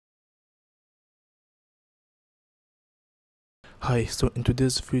Hi, so in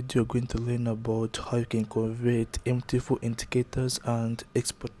today's video, you're going to learn about how you can convert MT4 indicators and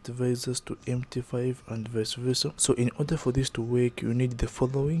export devices to MT5 and vice versa. So in order for this to work, you need the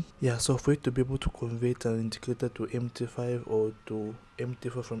following. So for you to be able to convert an indicator to MT5 or to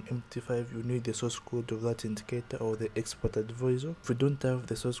MT4 from MT5, you need the source code of that indicator or the export advisor. If you don't have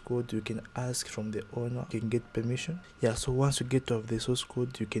the source code, you can ask from the owner, you can get permission. So once you get of the source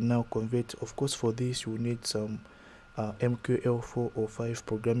code, you can now convert. Of course, for this, you need some MQL4 or 5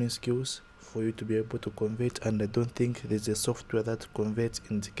 programming skills for you to be able to convert, and I don't think there's a software that converts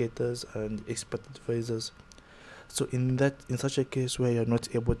indicators and expert advisors. So in such a case where you're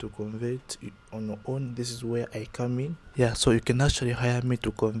not able to convert on your own, this is where I come in. So you can actually hire me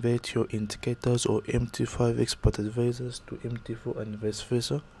to convert your indicators or MT5 expert advisors to MT4 and vice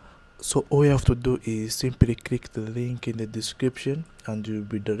versa. So all you have to do is simply click the link in the description and you'll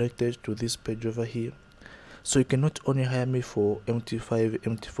be directed to this page over here. So you can not only hire me for MT5,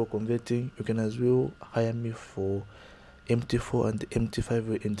 MT4 converting, you can as well hire me for MT4 and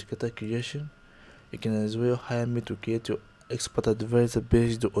MT5 indicator creation. You can as well hire me to create your expert advisor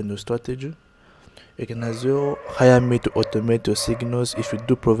based on your strategy. You can as well hire me to automate your signals. If you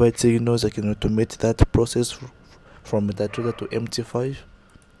do provide signals, I can automate that process from MetaTrader to MT5.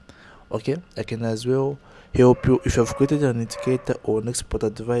 I can as well help you if you have created an indicator or an expert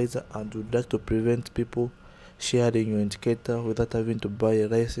advisor and would like to prevent people sharing your indicator without having to buy a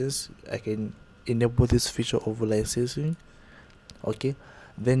license. I can enable this feature of licensing.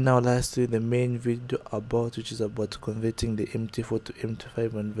 Then now lastly, the main video which is about converting the MT4 to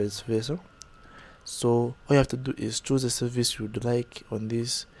MT5 and vice versa. So all you have to do is choose a service you would like on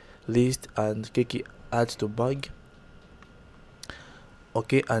this list and click add to bag.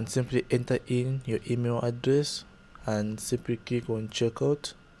 And simply enter in your email address and simply click on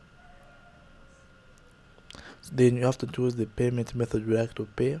checkout. Then you have to choose the payment method you like to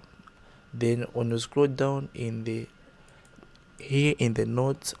pay. Then when you scroll down in the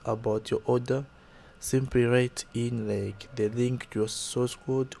notes about your order, simply write in like the link to your source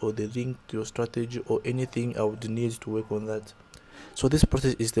code or the link to your strategy or anything I would need to work on that. So this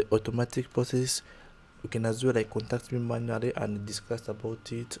process is the automatic process. You can as well contact me manually and discuss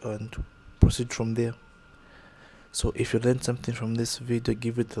about it and proceed from there. So if you learned something from this video,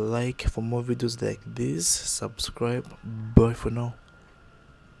 give it a like. For more videos like this, subscribe. Bye for now.